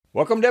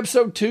Welcome to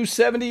episode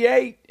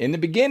 278. In the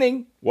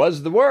beginning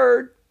was the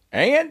Word,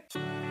 and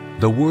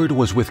the Word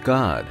was with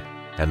God,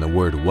 and the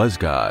Word was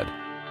God,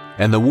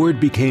 and the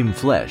Word became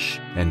flesh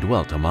and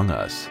dwelt among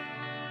us.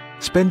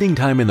 Spending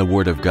time in the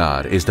Word of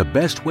God is the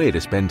best way to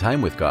spend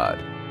time with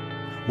God.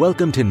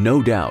 Welcome to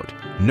No Doubt,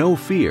 No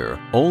Fear,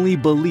 Only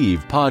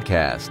Believe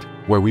podcast,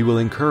 where we will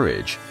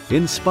encourage,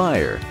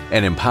 inspire,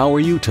 and empower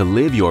you to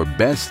live your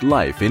best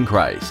life in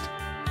Christ.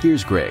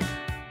 Here's Greg.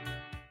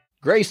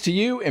 grace to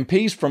you and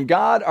peace from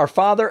God, our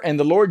Father, and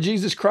the Lord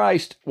Jesus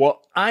Christ.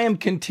 Well, I am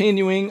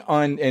continuing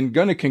on and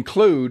going to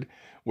conclude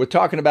with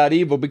talking about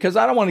evil because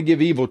I don't want to give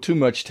evil too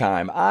much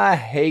time. I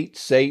hate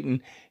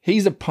Satan.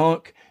 He's a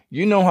punk.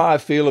 You know how I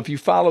feel if you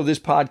follow this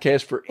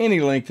podcast for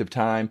any length of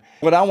time.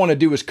 What I want to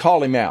do is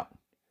call him out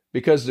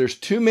because there's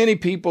too many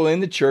people in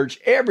the church.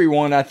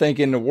 Everyone, I think,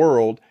 in the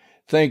world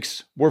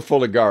thinks we're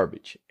full of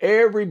garbage.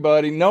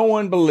 Everybody, no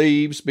one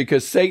believes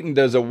because Satan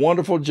does a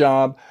wonderful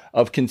job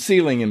of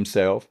concealing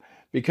himself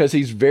because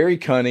he's very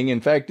cunning. In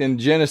fact, in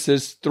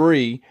Genesis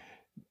 3,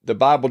 the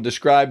Bible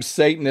describes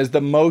Satan as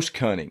the most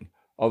cunning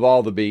of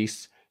all the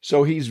beasts.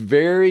 So he's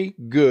very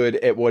good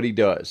at what he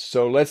does.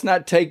 So let's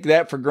not take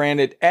that for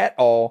granted at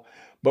all.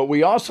 But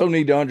we also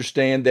need to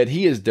understand that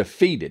he is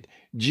defeated.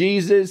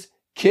 Jesus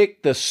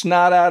kicked the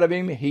snot out of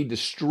him. He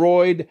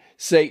destroyed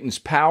Satan's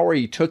power.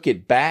 He took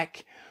it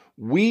back.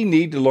 We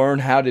need to learn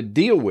how to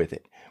deal with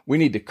it. We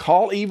need to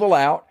call evil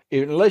out.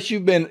 Unless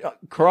you've been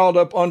crawled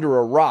up under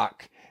a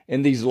rock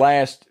in these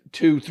last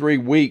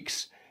 2-3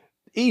 weeks,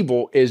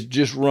 evil is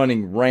just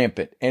running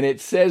rampant. And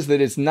it says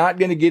that it's not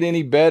going to get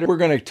any better. We're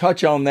going to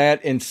touch on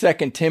that in 2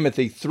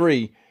 Timothy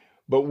 3,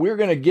 but we're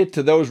going to get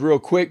to those real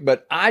quick.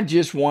 But I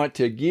just want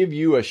to give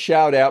you a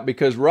shout out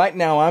because right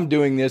now I'm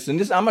doing this, and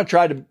I'm going to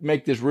try to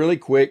make this really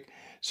quick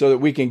so that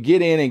we can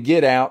get in and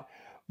get out.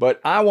 But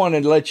I want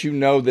to let you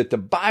know that the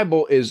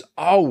Bible is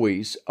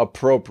always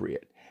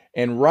appropriate.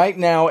 And right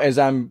now, as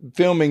I'm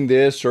filming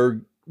this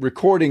or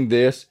recording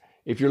this,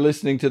 if you're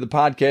listening to the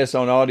podcast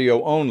on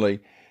audio only,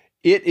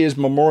 it is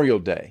Memorial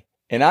Day.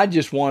 And I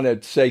just want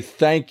to say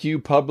thank you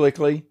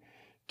publicly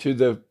to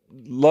the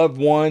loved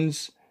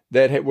ones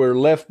that were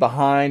left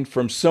behind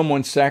from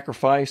someone's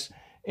sacrifice.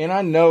 And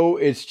I know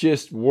it's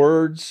just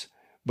words,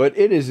 but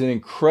it is an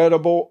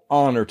incredible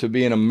honor to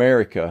be in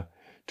America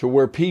to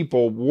where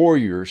people,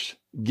 warriors,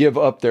 give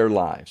up their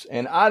lives.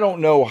 And I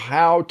don't know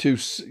I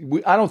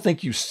don't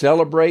think you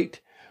celebrate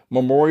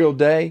Memorial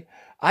Day.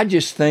 I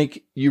just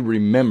think you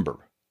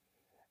remember.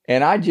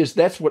 And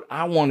that's what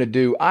I want to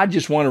do. I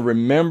just want to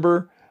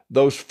remember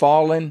those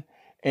fallen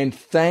and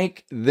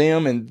thank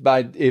them. And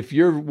if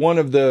you're one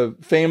of the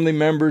family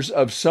members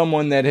of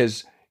someone that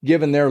has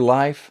given their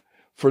life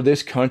for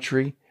this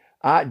country,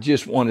 I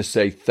just want to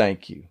say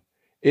thank you.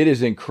 It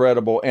is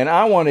incredible. And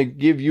I want to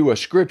give you a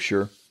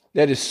scripture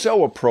that is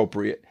so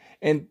appropriate.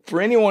 And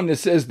for anyone that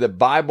says the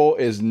Bible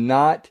is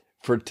not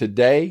for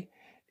today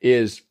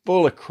is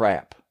full of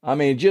crap. I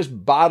mean,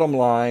 just bottom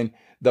line,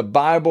 the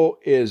Bible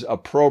is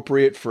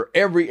appropriate for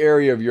every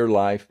area of your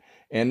life.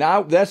 And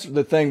now that's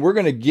the thing we're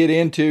going to get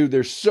into.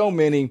 There's so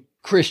many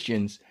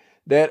Christians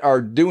that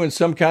are doing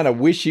some kind of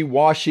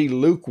wishy-washy,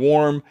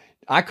 lukewarm,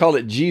 I call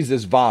it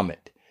Jesus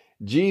vomit.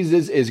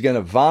 Jesus is going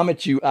to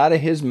vomit you out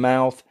of his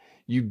mouth.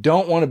 You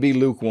don't want to be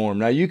lukewarm.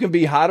 Now, you can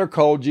be hot or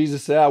cold.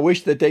 Jesus said, I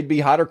wish that they'd be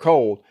hot or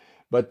cold.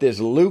 But this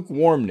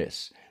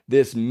lukewarmness,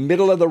 this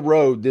middle of the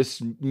road,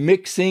 this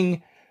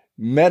mixing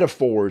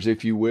metaphors,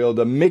 if you will,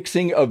 the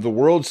mixing of the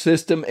world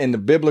system and the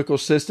biblical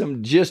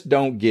system, just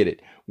don't get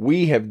it.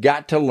 We have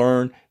got to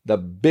learn the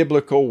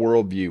biblical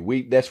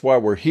worldview. That's why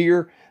we're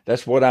here.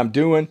 That's what I'm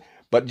doing.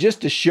 But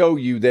just to show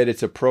you that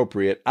it's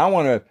appropriate, I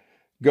want to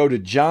go to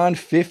John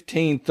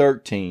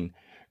 15:13.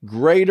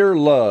 Greater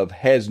love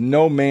has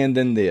no man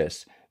than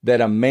this,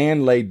 that a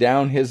man lay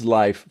down his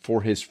life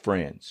for his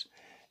friends.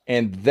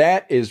 And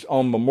that is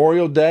on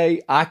Memorial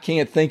Day. I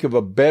can't think of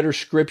a better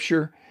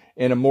scripture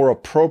and a more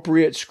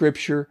appropriate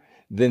scripture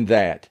than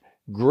that.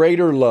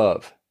 Greater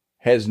love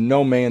has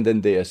no man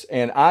than this.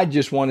 And I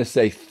just want to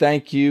say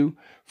thank you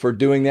for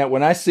doing that.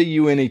 When I see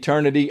you in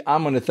eternity,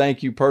 I'm going to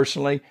thank you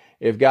personally.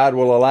 If God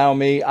will allow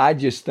me, I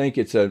just think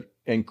it's an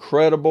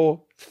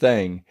incredible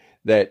thing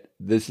that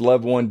this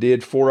loved one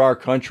did for our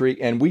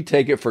country. And we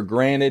take it for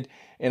granted.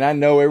 And I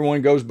know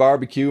everyone goes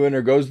barbecuing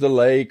or goes to the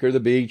lake or the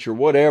beach or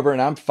whatever. And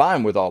I'm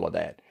fine with all of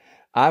that.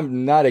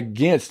 I'm not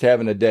against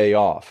having a day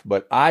off,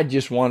 but I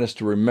just want us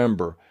to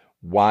remember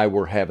why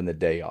we're having the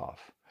day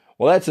off.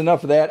 Well, that's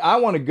enough of that. I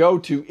want to go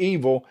to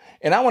evil,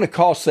 and I want to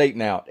call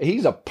Satan out.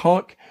 He's a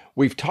punk.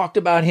 We've talked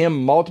about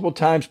him multiple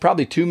times,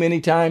 probably too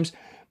many times.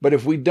 But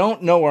if we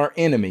don't know our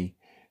enemy,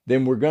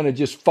 then we're going to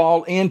just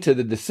fall into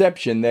the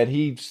deception that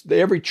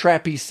every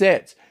trap he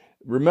sets.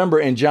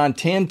 Remember in John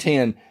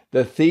 10:10,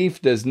 the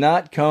thief does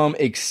not come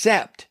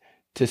except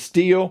to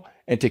steal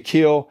and to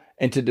kill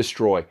and to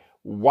destroy.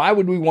 Why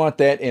would we want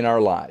that in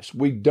our lives?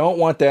 We don't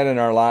want that in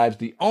our lives.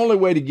 The only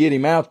way to get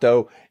him out,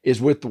 though,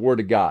 is with the Word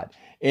of God.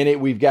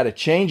 And we've got to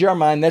change our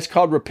mind. That's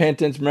called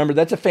repentance. Remember,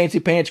 that's a fancy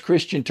pants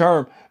Christian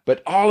term,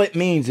 but all it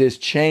means is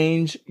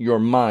change your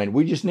mind.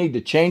 We just need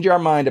to change our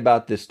mind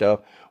about this stuff.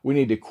 We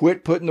need to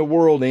quit putting the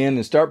world in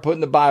and start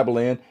putting the Bible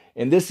in.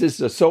 And this is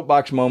a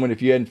soapbox moment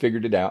if you hadn't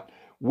figured it out.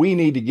 We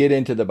need to get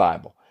into the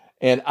Bible.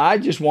 And I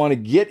just want to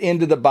get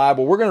into the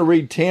Bible. We're going to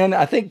read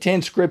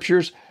 10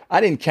 scriptures. I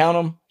didn't count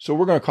them, so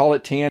we're going to call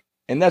it 10.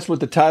 And that's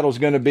what the title is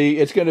going to be.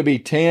 It's going to be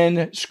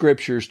 10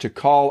 scriptures to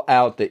call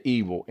out the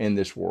evil in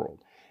this world.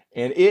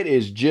 And it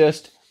is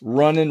just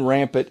running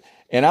rampant.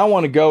 And I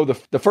want to go,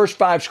 the first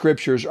 5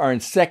 scriptures are in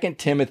 2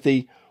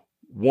 Timothy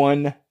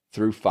 1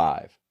 through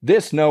 5.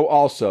 This know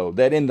also,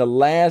 that in the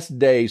last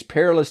days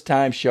perilous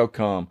times shall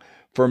come,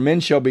 for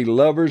men shall be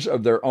lovers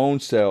of their own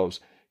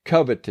selves,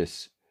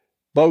 covetous,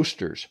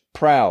 boasters,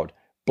 proud,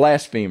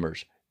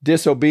 blasphemers,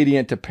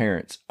 disobedient to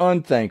parents,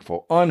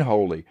 unthankful,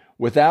 unholy,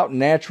 without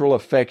natural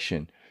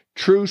affection,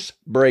 truce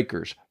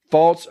breakers,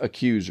 false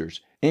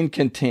accusers,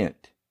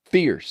 incontent,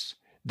 fierce,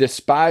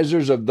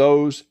 despisers of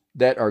those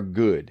that are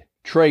good,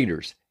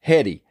 traitors,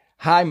 heady,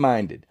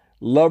 high-minded,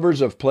 lovers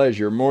of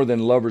pleasure more than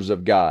lovers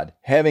of God,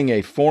 having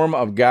a form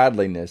of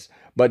godliness,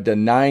 but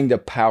denying the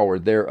power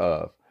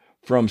thereof.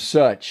 From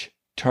such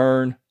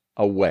turn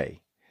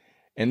away.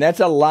 And that's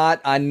a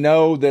lot. I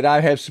know that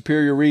I have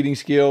superior reading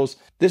skills.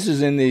 This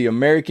is in the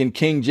American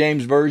King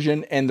James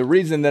Version, and the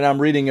reason that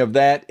I'm reading of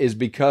that is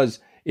because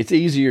it's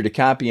easier to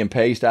copy and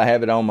paste. I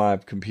have it on my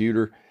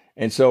computer.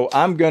 And so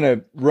I'm going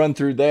to run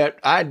through that.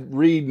 I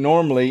read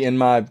normally in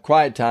my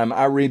quiet time,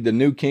 I read the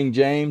New King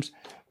James,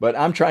 but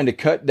I'm trying to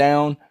cut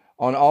down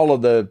on all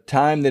of the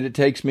time that it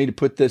takes me to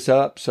put this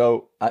up.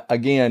 So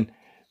again,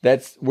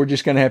 we're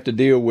just going to have to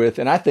deal with,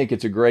 and I think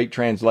it's a great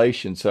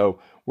translation. So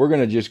we're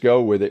going to just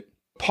go with it.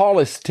 Paul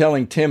is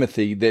telling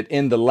Timothy that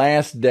in the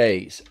last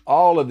days,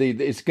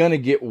 it's going to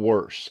get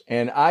worse.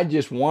 And I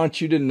just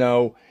want you to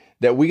know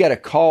that we got to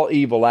call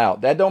evil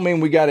out. That don't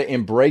mean we got to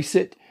embrace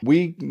it.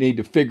 We need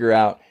to figure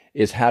out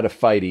is how to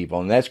fight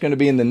evil. And that's going to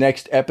be in the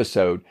next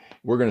episode.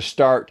 We're going to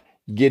start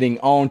getting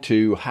on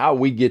to how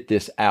we get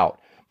this out.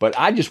 But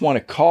I just want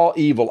to call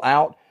evil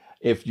out.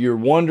 If you're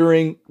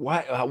wondering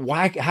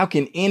how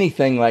can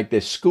anything like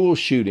this school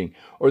shooting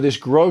or this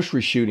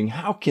grocery shooting,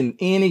 how can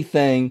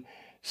anything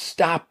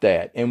stop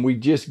that? And we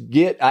just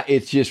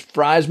it just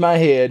fries my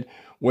head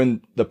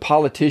when the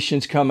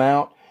politicians come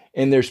out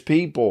and there's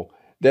people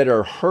that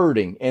are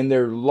hurting and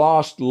their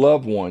lost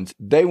loved ones.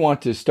 They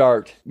want to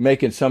start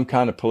making some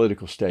kind of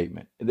political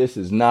statement. This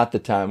is not the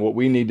time. What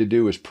we need to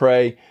do is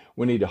pray.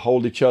 We need to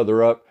hold each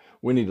other up.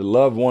 We need to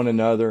love one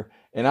another.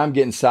 And I'm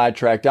getting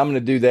sidetracked. I'm going to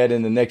do that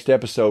in the next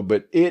episode,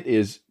 but it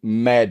is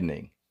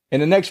maddening. In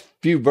the next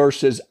few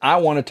verses, I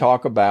want to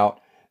talk about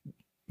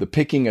the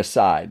picking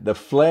aside, the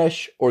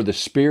flesh or the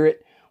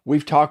spirit.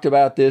 We've talked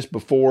about this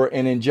before.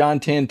 And in John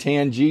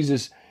 10:10,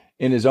 Jesus,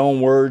 in his own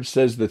words,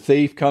 says the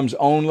thief comes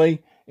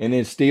only and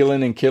is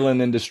stealing and killing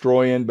and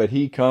destroying, but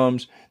he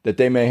comes that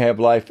they may have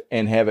life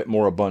and have it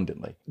more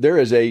abundantly. There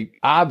is a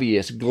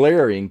obvious,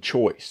 glaring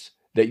choice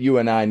that you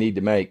and I need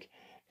to make.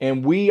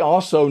 And we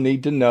also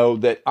need to know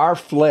that our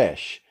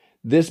flesh,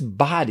 this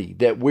body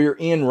that we're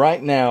in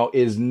right now,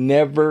 is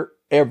never,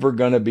 ever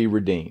going to be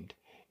redeemed.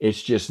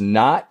 It's just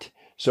not.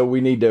 So we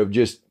need to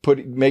just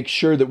make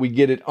sure that we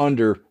get it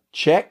under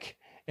check.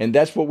 And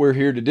that's what we're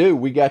here to do.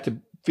 We got to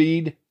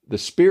feed the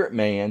spirit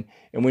man,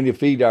 and we need to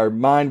feed our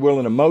mind, will,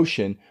 and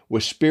emotion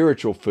with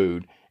spiritual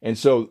food. And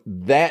so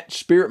that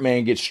spirit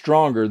man gets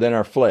stronger than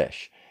our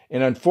flesh.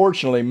 And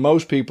unfortunately,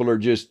 most people are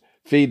just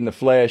feeding the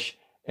flesh,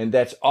 and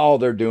that's all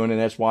they're doing, and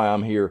that's why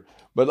I'm here.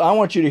 But I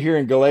want you to hear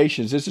in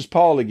Galatians, this is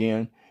Paul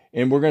again,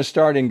 and we're going to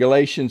start in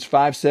Galatians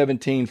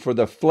 5:17. For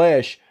the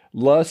flesh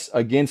lusts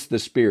against the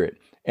spirit,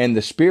 and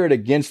the spirit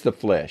against the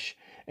flesh.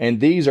 And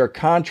these are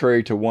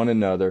contrary to one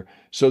another,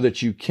 so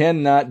that you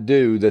cannot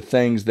do the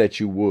things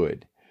that you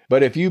would.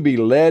 But if you be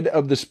led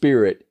of the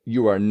Spirit,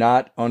 you are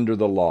not under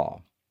the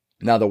law.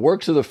 Now the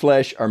works of the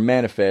flesh are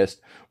manifest,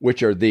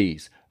 which are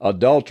these: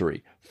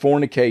 adultery,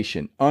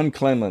 fornication,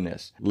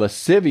 uncleanliness,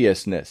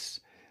 lasciviousness,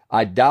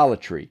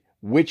 idolatry,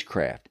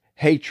 witchcraft,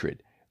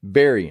 hatred,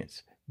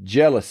 variance,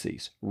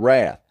 jealousies,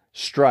 wrath,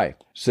 strife,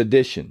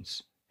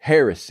 seditions,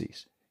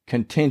 heresies,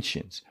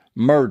 contentions,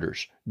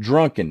 murders,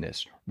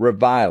 drunkenness,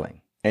 reviling,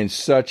 and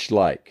such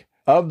like,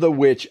 of the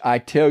which I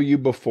tell you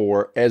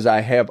before, as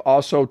I have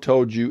also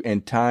told you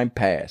in time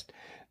past,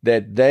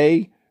 that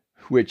they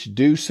which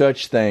do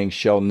such things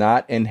shall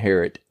not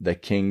inherit the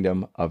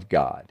kingdom of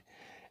God.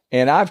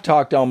 And I've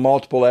talked on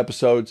multiple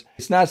episodes,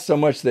 it's not so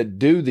much that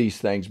do these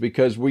things,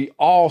 because we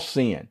all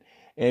sin.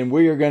 And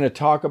we are going to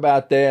talk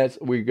about that.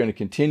 We're going to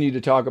continue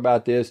to talk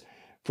about this.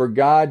 For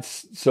God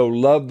so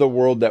loved the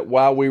world that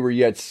while we were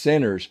yet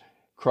sinners,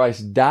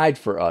 Christ died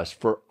for us.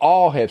 For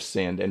all have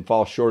sinned and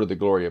fall short of the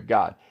glory of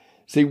God.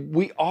 See,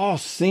 we all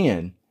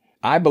sin.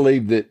 I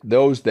believe that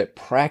those that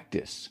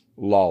practice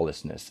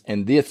lawlessness,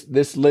 and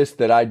this list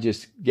that I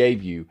just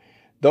gave you,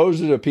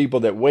 those are the people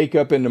that wake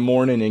up in the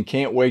morning and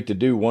can't wait to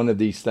do one of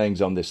these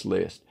things on this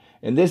list.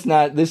 And this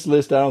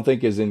list I don't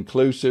think is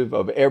inclusive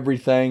of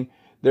everything.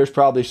 There's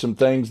probably some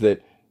things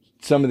that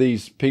some of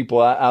these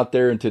people out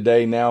there and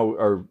today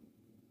now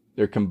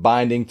they're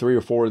combining 3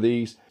 or 4 of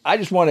these. I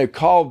just want to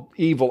call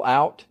evil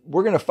out.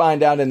 We're going to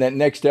find out in that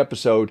next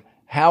episode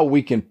how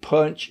we can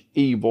punch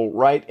evil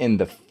right in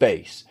the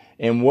face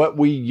and what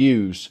we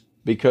use,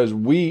 because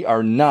we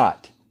are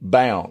not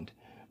bound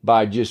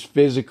by just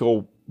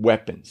physical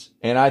weapons.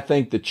 And I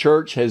think the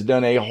church has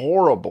done a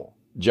horrible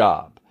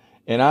job,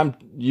 and I'm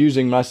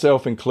using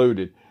myself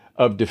included,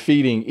 of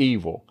defeating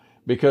evil,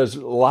 because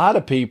a lot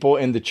of people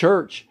in the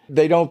church,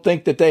 they don't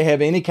think that they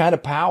have any kind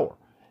of power.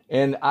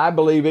 And I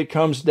believe it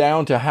comes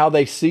down to how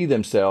they see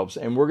themselves.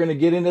 And we're going to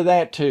get into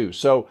that too.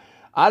 So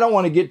I don't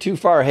want to get too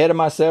far ahead of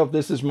myself.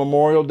 This is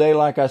Memorial Day,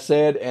 like I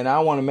said, and I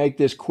want to make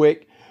this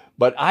quick.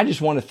 But I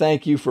just want to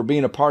thank you for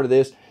being a part of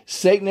this.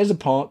 Satan is a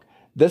punk.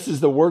 This is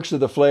the works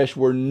of the flesh.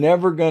 We're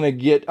never going to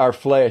get our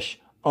flesh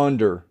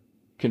under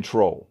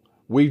control.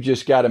 We've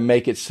just got to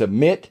make it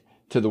submit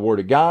to the Word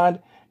of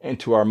God and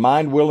to our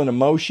mind, will, and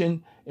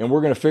emotion. And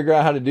we're going to figure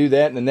out how to do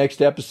that in the next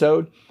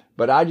episode.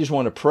 But I just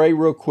want to pray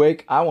real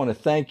quick. I want to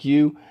thank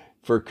you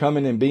for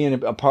coming and being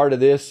a part of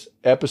this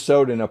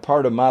episode and a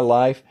part of my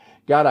life.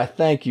 God, I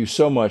thank you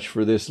so much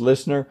for this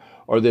listener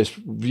or this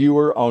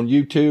viewer on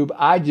YouTube.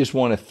 I just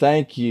want to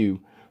thank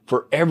you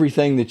for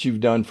everything that you've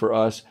done for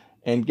us.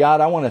 And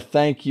God, I want to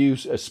thank you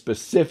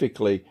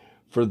specifically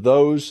for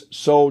those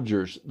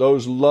soldiers,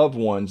 those loved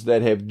ones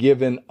that have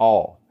given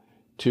all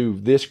to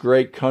this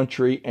great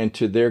country and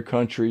to their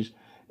countries.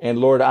 And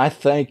Lord, I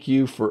thank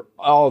you for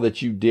all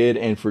that you did,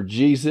 and for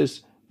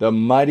Jesus, the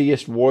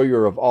mightiest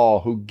warrior of all,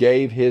 who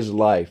gave his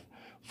life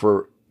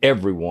for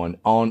everyone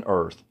on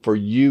earth. For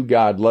you,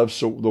 God, loved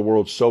the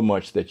world so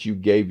much that you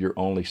gave your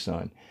only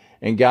Son.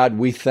 And God,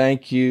 we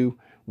thank you.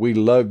 We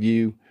love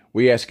you.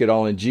 We ask it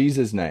all in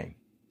Jesus' name.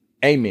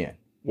 Amen.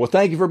 Well,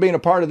 thank you for being a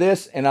part of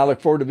this, and I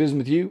look forward to visiting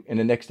with you in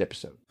the next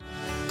episode.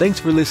 Thanks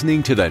for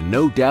listening to the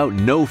No Doubt,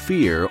 No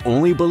Fear,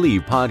 Only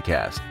Believe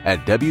podcast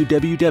at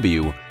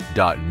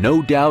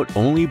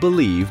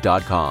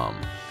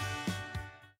www.nodoubtonlybelieve.com.